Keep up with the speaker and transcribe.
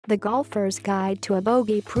The Golfer's Guide to a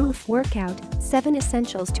Bogey-Proof Workout, 7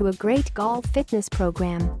 Essentials to a Great Golf Fitness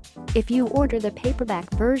Program. If you order the paperback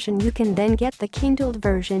version, you can then get the Kindled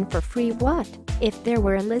version for free. What if there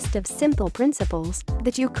were a list of simple principles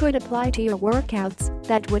that you could apply to your workouts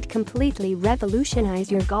that would completely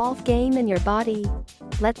revolutionize your golf game and your body?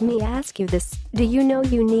 Let me ask you this, do you know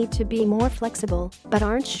you need to be more flexible but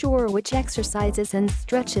aren't sure which exercises and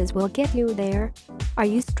stretches will get you there? Are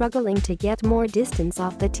you struggling to get more distance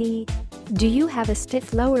off the tee? Do you have a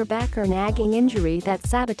stiff lower back or nagging injury that's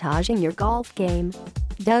sabotaging your golf game?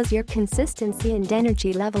 Does your consistency and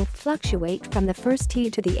energy level fluctuate from the first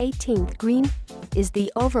tee to the 18th green? Is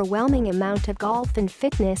the overwhelming amount of golf and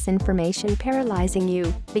fitness information paralyzing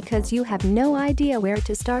you because you have no idea where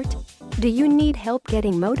to start? Do you need help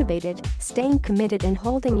getting motivated, staying committed and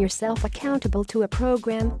holding yourself accountable to a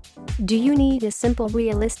program? Do you need a simple,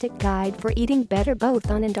 realistic guide for eating better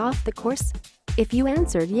both on and off the course? If you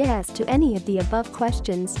answered yes to any of the above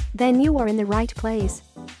questions, then you are in the right place.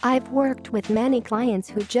 I've worked with many clients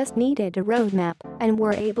who just needed a roadmap and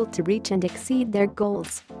were able to reach and exceed their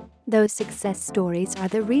goals. Those success stories are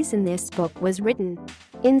the reason this book was written.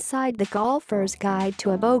 Inside the Golfer's Guide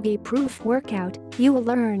to a Bogey-Proof Workout, you will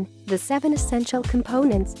learn the 7 essential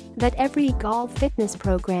components that every golf fitness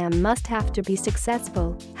program must have to be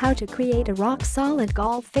successful, how to create a rock-solid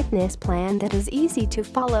golf fitness plan that is easy to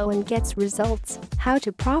follow and gets results, how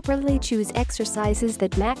to properly choose exercises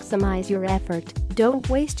that maximize your effort, don't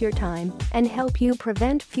waste your time, and help you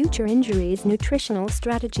prevent future injuries, nutritional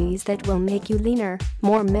strategies that will make you leaner,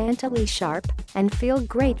 more mentally sharp, and feel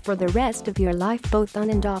great for the rest of your life both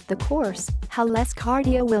on and off the course, how less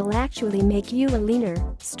cardio will actually make you a leaner,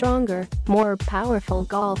 stronger, more powerful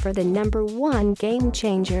golfer, the #1 game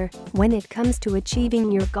changer when it comes to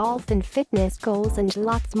achieving your golf and fitness goals, and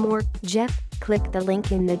lots more. Click the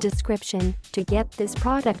link in the description to get this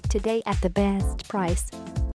product today at the best price.